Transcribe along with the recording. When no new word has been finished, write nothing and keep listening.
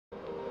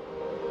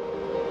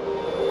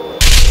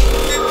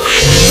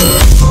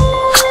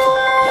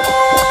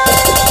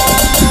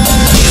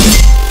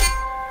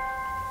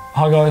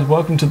guys,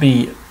 welcome to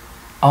the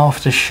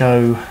after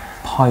show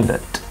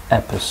pilot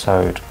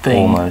episode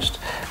thing. Almost.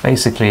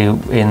 Basically,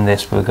 in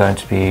this we're going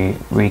to be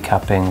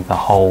recapping the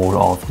whole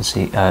of the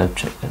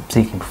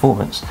Seeking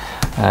Performance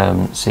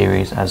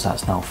series, as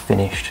that's now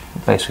finished.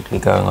 Basically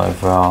going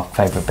over our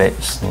favourite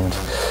bits and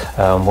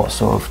what's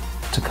sort of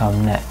to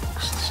come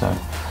next. So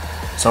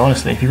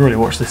honestly, if you've already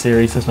watched the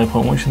series, there's no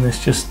point watching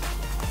this. Just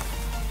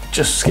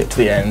skip to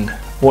the end,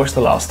 watch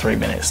the last 3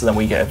 minutes, and then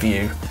we get a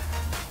view,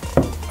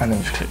 and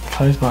then just click the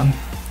close button.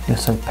 You're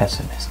so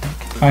pessimistic.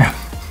 I am.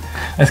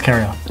 Let's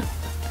carry on.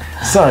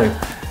 So,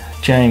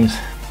 James,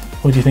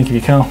 what do you think of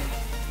your car?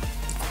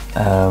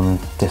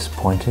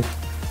 Disappointed.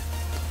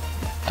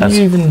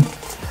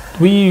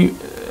 Were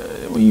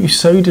you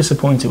so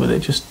disappointed with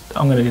it?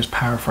 I'm going to just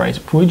paraphrase.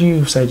 Would you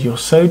have said you're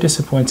so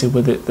disappointed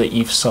with it that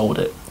you've sold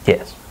it?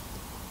 Yes.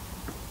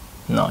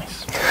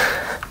 Nice.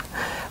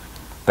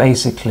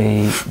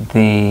 Basically,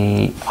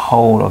 the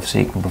whole of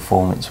Seeking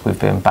Performance, we've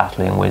been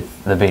battling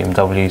with the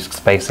BMWs, 'cause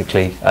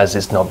basically, as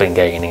it's not been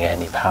gaining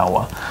any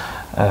power,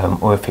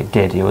 or if it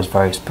did, it was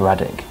very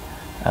sporadic.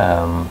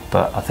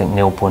 But I think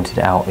Neil pointed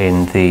out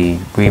in the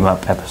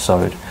remap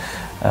episode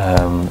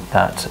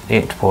that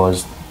it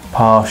was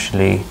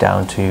partially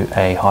down to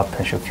a high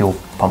pressure fuel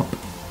pump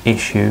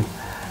issue,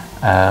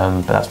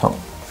 but that's not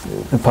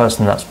the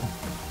person that's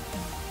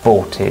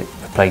bought it,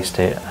 replaced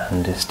it,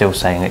 and is still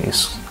saying that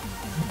it's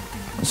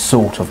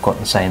sort of got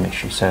the same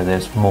issue, so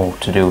there's more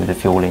to do with the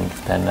fueling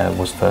than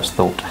was first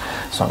thought.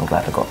 So I'm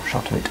glad I got a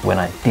shot of it when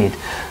I did,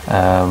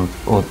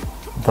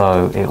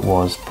 although it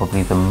was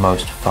probably the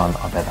most fun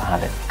I've ever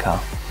had in the car,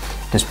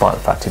 despite the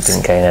fact it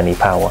didn't gain any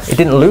power. It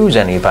didn't lose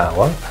any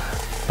power,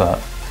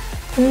 but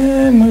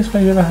yeah, most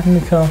fun you've ever had in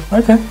the car.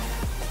 Okay,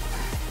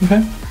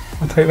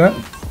 I'll take that.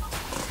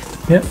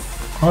 Yep,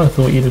 I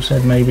thought you'd have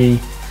said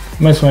maybe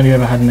most fun you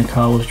ever had in the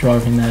car was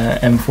driving the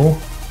M4.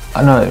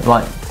 I know,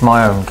 like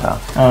my own car.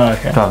 Oh,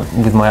 okay.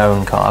 With my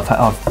own car,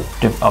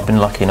 I've been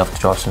lucky enough to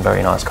drive some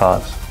very nice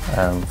cars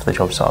for the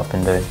jobs that I've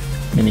been doing.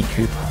 Mini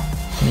Cooper,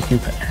 Mini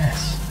Cooper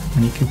S,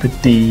 Mini Cooper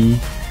D,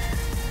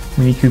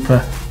 Mini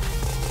Cooper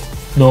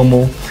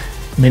normal,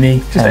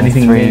 Mini, just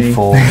anything 3, mini.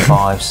 4,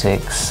 5,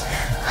 6.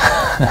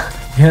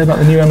 You heard about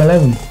the new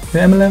M11? The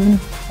M11?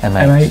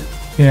 M8. M8?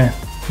 Yeah,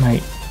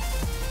 mate.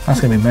 That's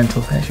going to be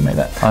mental if they actually make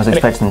that. I was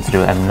expecting them to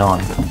do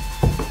M9, but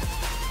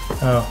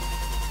Oh.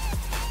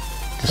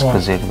 just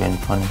because it'd have been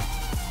funny.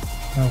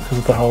 Oh, because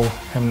of the whole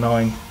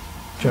M9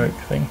 joke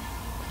thing.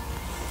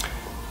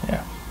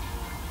 Yeah,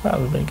 that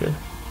would have been good.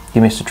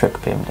 You missed a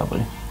trick,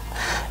 BMW.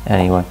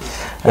 Anyway.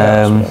 What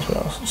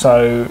else?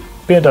 So,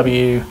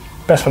 BMW,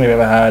 best fun you've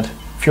ever had,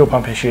 fuel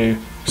pump issue,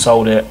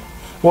 sold it.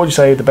 What would you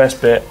say the best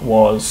bit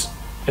was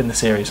in the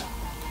series?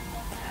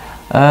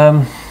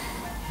 That's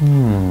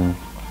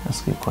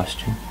a good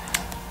question.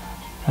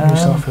 When did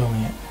you start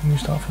filming it? When did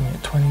you start filming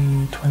it?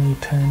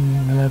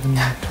 2010, 11,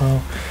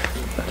 12,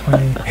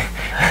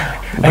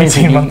 20...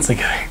 18 months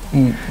ago.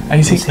 And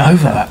you see,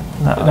 over that?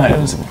 No, it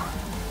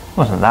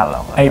wasn't that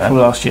long ago. April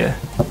last year.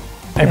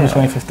 April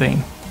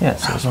 2015. Yeah,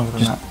 so that was longer than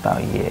just that.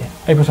 about a year.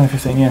 April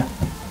 2015, yeah.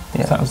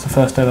 Yeah. So that was the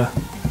first ever.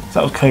 So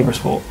that was Cobra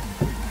Sport.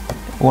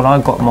 Well, I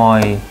got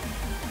my...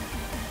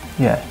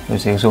 Yeah, it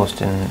was the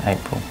exhaust in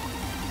April.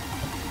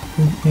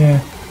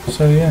 Yeah,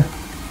 so yeah.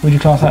 Would you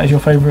class that as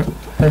your favourite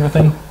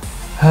thing?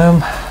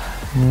 No,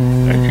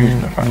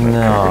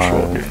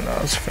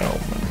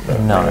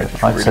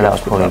 I'd say that was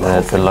probably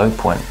the low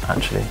point,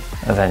 actually,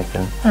 of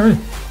anything. Oh, really?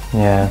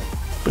 Yeah.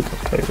 Because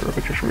Cobra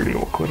are just really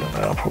awkward, and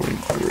they are probably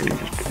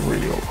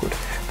really awkward.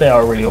 They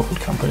are a really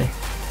awkward company.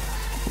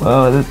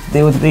 Well,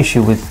 the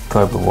issue with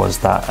Cobra was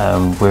that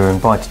we were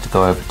invited to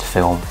go over to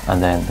film,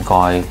 and then the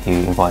guy who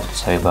invited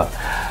us over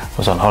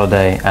was on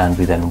holiday, and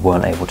we then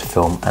weren't able to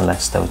film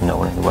unless there was no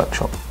one in the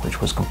workshop, which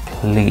was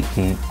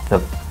completely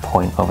the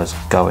point of us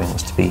going,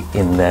 was to be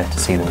in there to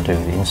see them do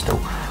the install.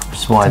 Which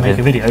is why to make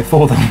a video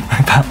for them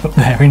about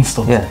their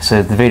install. Yeah,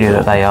 so the video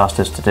that they asked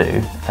us to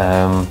do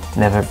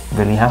never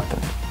really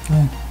happened,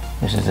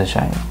 which is a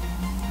shame,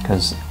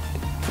 because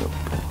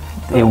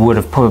it would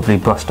have probably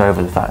brushed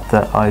over the fact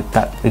that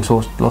that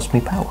exhaust lost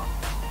me power.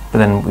 But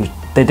then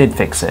they did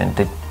fix it and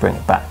did bring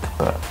it back,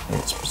 but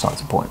it's besides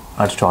the point.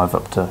 I had to drive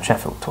up to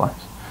Sheffield twice.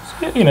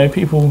 So, you know,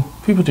 people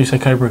do say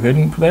Cobra are good,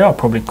 and they are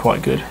probably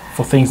quite good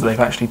for things that they've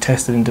actually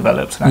tested and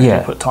developed and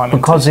actually put time into.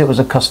 Because it was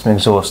a custom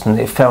exhaust and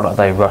it felt like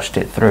they rushed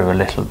it through a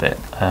little bit.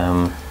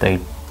 They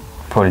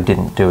probably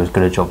didn't do as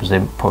good a job as they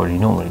probably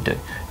normally do.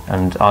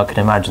 And I can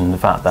imagine the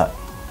fact that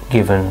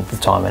given the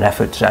time and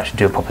effort to actually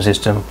do a proper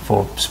system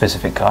for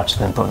specific cars to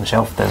then put on the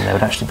shelf, then they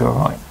would actually be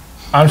alright.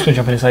 I'm just going to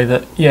jump in and say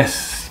that,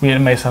 yes, it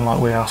may sound like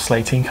we are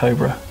slating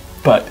Cobra,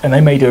 and they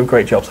may do a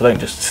great job, so don't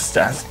just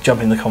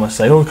jump in the comments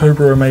and say, oh,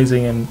 Cobra are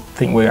amazing, and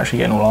think we're actually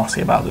getting all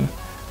arsey about them.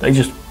 They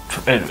just,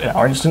 in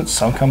our instance,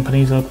 some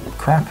companies are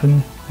crap,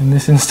 and in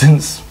this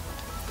instance...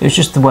 It was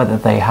just the way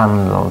that they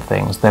handled on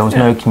things. There was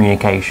no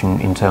communication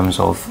in terms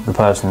of the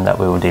person that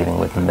we were dealing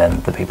with and then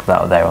the people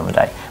that were there on the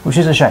day, which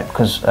is a shame,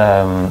 because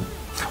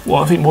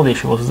Well, I think more the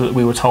issue was that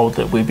we were told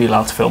that we'd be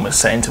allowed to film at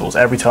set intervals.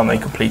 Every time they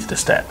completed a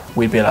step,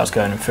 we'd be allowed to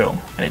go in and film.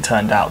 And it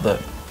turned out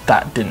that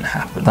that didn't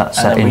happen. That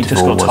set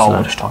interval was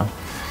lunchtime.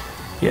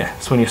 Yeah,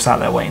 so when you're sat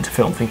there waiting to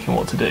film, thinking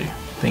what to do,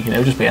 thinking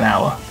it'll just be an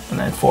hour, and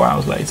then 4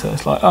 hours later,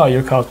 it's like, oh,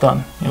 your car's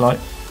done. You're like,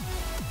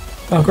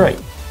 oh, great.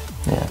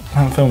 Yeah.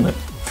 I haven't filmed it.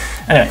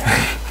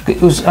 Anyway. It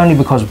was only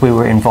because we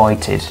were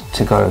invited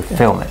to go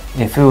film it.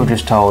 If we were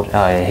just told,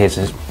 oh yeah, here's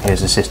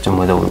a system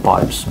with all the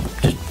pipes,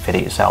 just fit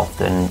it yourself,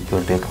 then it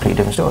would be a completely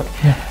different story.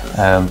 Yeah.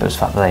 But it's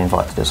the fact that they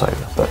invited us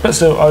over. But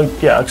still,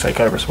 I'd say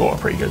Cobra Sport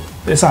are pretty good.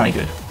 It sounded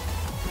good.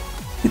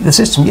 The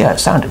system, yeah, it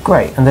sounded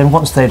great. And then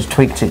once they'd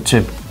tweaked it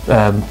to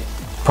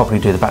properly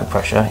do the back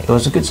pressure, it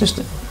was a good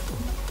system.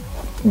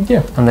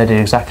 Yeah. And they did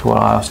exactly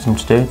what I asked them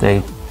to do.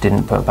 They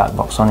didn't put a back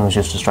box on, it was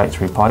just a straight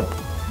through pipe.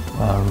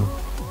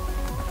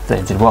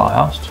 They did what I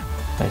asked,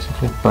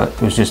 basically, but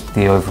it was just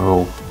the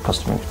overall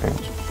customer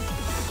experience.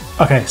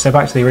 Okay, so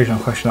back to the original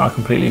question that I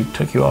completely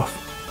took you off.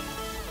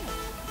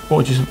 What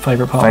was your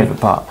favourite part? Favourite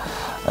part?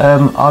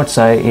 I would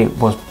say it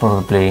was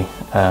probably,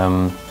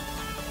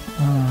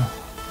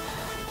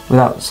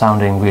 without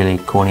sounding really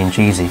corny and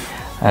cheesy,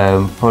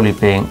 probably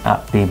being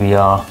at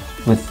BBR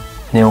with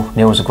Neil.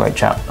 Neil was a great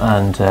chap,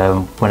 and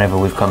whenever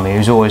we've come here,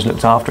 he's always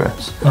looked after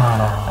us.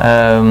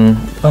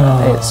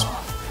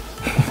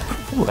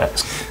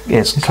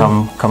 It's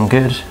come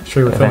good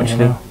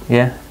eventually.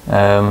 Yeah,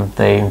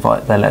 they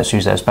let us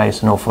use their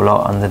space an awful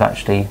lot, and they've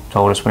actually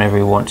told us whenever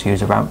we want to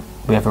use a ramp,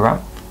 we have a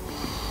ramp.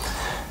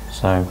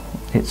 So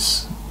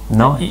it's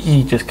nice.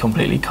 You just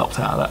completely copped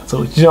out of that.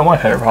 So, do you know what my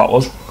favourite part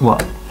was?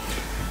 What?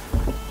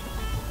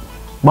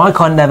 My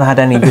car never had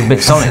any good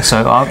bits on it,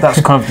 so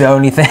that's kind of the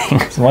only thing.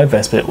 So my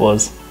best bit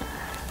was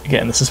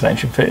getting the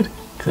suspension fitted,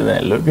 because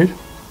then it looked good.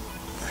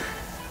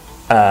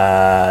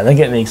 Then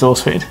getting the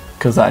exhaust fitted,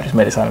 because that just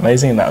made it sound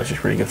amazing, and that was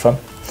just really good fun.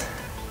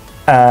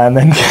 And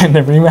then getting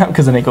the remap,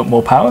 because then it got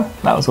more power.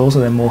 That was also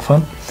then more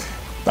fun.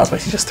 That's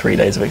basically just 3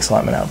 days of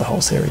excitement out of the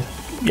whole series.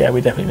 Yeah,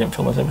 we definitely didn't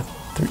film this over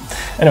 3.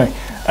 Anyway,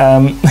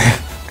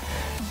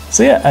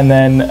 so yeah, and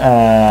then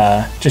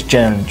just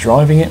generally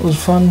driving it was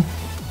fun.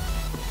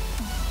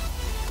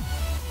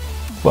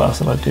 What else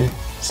did I do?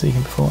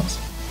 Seeking performance.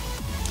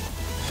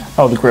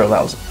 Oh, the grill.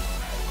 That was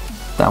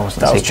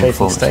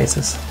chasing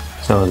status.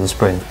 So was the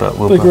springs, but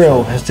the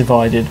grill has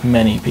divided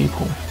many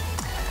people.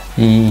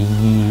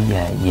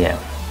 Yeah.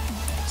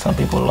 Some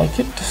people like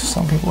it,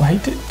 some people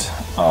hate it.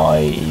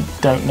 I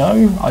don't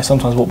know. I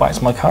sometimes walk back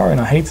to my car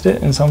and I hated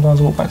it, and sometimes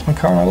I walk back to my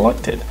car and I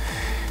liked it.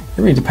 It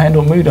really depended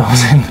on what mood I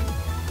was in.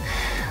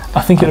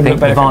 I think it would have been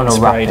better if it was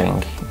sprayed. The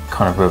vinyl wrapping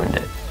kind of ruined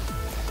it.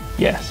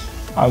 Yes.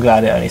 I'm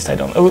glad it only stayed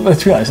on. To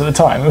be honest, at the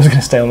time, it was going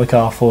to stay on the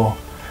car for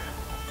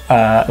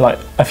like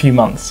a few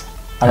months.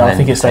 And I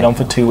think it stayed on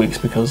for 2 weeks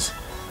because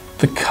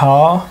the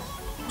car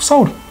was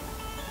sold.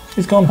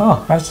 It's gone.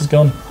 Oh, Mazda's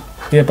gone.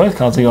 Yeah, both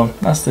cars are gone.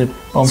 That's the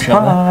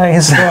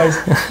bombshell. Surprise!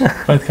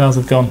 Both cars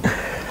have gone.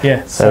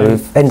 Yeah. So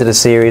we've ended a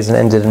series and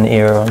ended an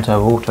era on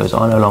Turbo Autos.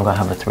 I no longer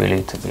have a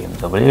 3-litre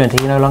BMW, and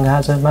he no longer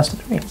has a Mazda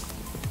 3.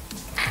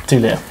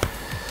 2-litre.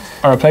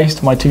 I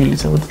replaced my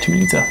 2-litre with a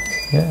 2-litre.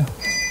 Yeah.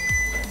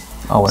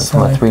 I went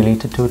from a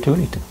 3-litre to a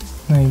 2-litre.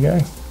 There you go.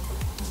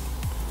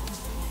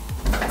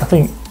 I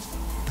think.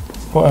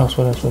 What else?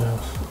 Well,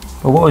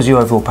 what was your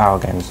overall power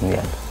gains in the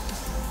end?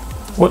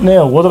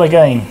 Neil, what did I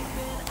gain?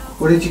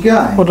 What did you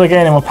gain? What did I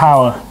gain in my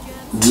power?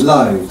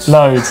 Loads.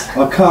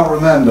 I can't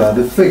remember.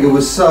 The figure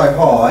was so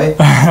high,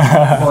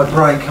 my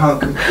brain can't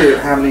compute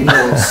how many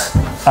knots.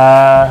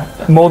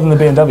 More than the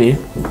BMW.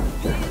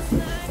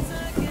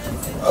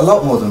 A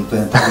lot more than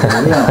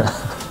BMW,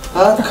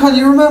 yeah. Can't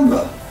you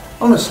remember?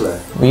 Honestly.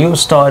 Well, yours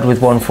started with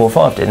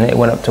 145, didn't it? It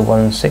went up to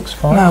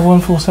 165. No,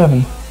 147.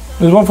 It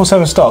was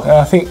 147 stock, and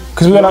I think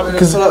because we went up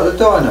because like the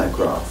dyno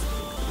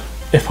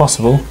graph, if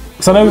possible.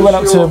 So I know we went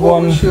up to one.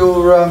 What was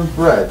your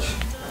reg?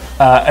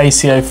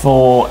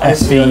 ACO4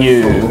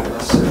 FBU.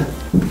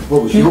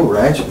 What was your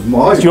reg?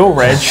 It's your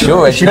reg.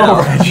 Your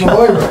reg.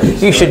 My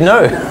reg. You should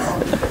know.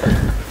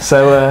 So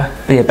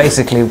yeah,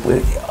 basically,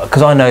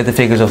 because I know the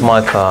figures of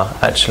my car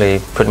actually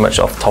pretty much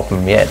off the top of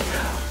my head.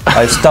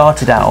 I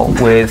started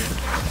out with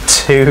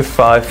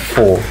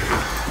 254. You're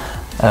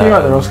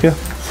right there, Oscar.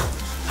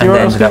 And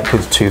then ended up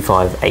with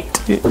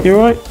 258. You're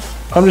right.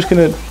 I'm just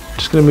gonna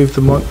move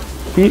the mic.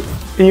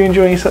 Are you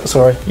enjoying yourself?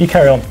 Sorry, you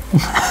carry on.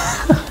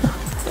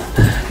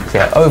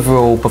 Yeah,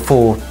 overall,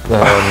 before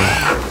the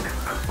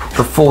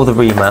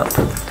remap,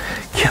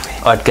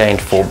 I'd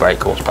gained 4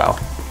 brake horsepower.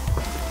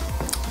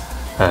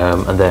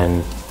 And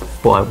then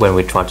when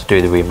we tried to do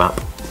the remap,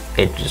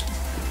 it just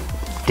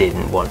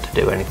didn't want to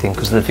do anything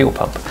because of the fuel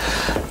pump.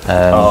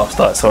 I've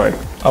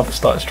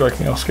started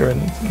stroking Oscar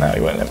and now he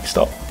won't let me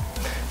stop.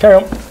 Carry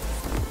on.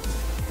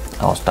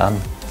 I was done.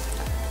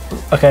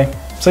 Okay,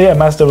 so yeah,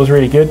 Mazda was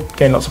really good,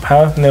 gained lots of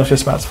power. Neil's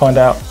just about to find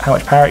out how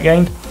much power it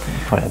gained.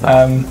 Probably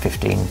about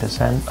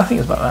 15%. I think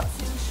it's about that.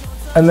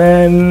 And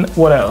then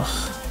what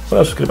else? What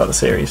else was good about the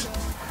series?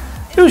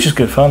 It was just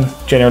good fun,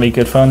 generally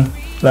good fun.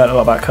 Learned a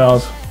lot about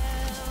cars.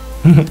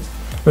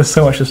 There's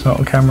so much that's not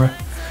on camera.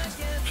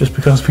 just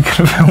because we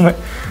couldn't film it.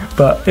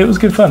 But it was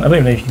good fun. I don't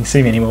even know if you can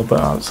see me anymore, but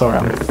I'm sorry.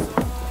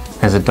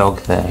 There's a dog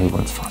there who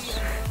wants fun.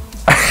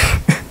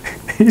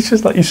 He's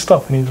just like, you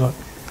stop and he's like,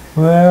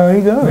 where are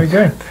you going? Where are you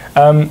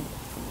going?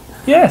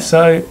 Yeah,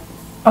 so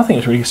I think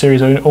it's a really good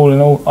series all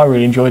in all. I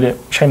really enjoyed it.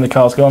 Shame the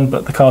car's gone,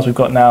 but the cars we've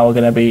got now are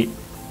going to be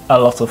a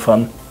lot of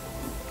fun.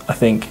 I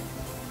think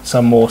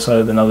some more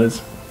so than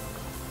others.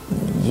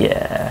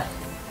 Yeah.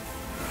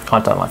 I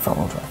don't like front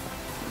wheel drive.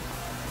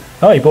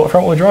 Oh, you bought a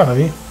front wheel drive, have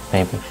you?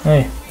 Maybe.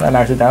 Hey, that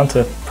narrows it down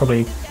to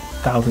probably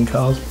 1,000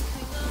 cars.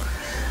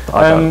 But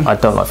I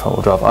don't like front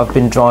wheel drive. I've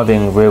been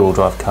driving rear wheel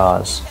drive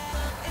cars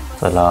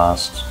for the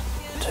last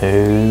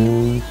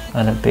 2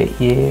 and a bit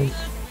years.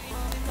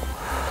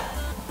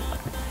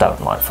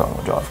 Don't like front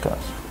wheel drive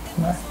cars.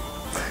 No.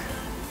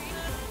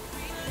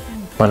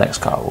 My next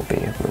car will be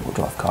a rear wheel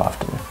drive car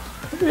after me.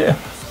 Yeah.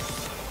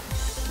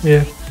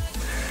 Yeah.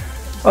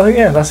 I think,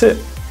 yeah, that's it.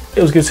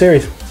 It was a good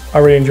series. I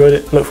really enjoyed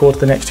it. Look forward to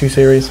the next 2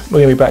 series. We're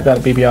going to be back down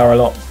at BBR a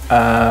lot,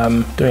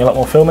 doing a lot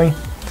more filming.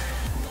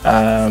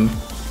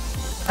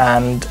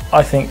 And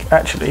I think,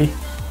 actually,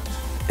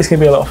 it's going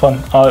to be a lot of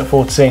fun. I look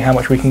forward to seeing how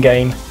much we can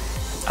gain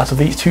out of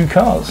these 2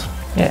 cars.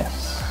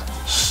 Yes.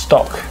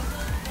 Stock.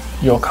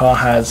 Your car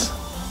has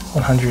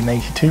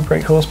 182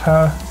 brake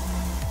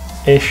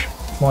horsepower-ish.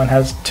 Mine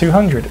has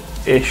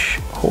 200-ish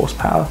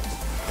horsepower.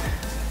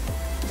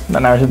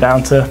 That narrows it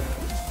down to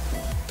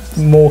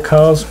more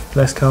cars,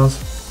 less cars.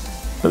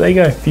 But there you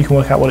go. If you can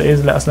work out what it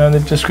is, let us know in the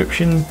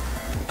description.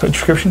 Let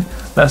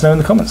us know in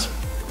the comments.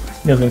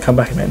 Neil's going to come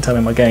back in a minute and tell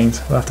me my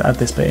gains. We'll have to add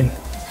this bit in.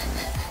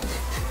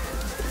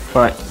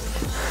 Right.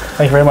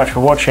 Thank you very much for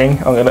watching.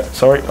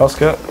 Sorry,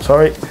 Oscar.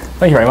 Sorry.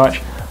 Thank you very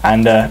much.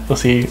 And we'll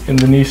see you in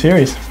the new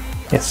series.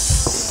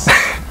 Yes.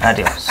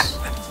 Adios.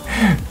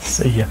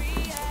 See ya.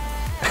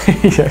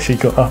 He actually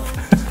got up.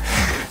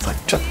 It's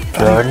like, just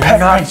You're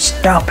not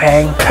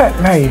stopping. pet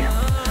me.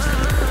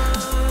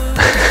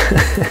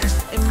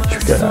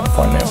 Should we go down and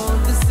find Neil?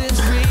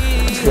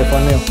 Let's go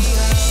find Neil.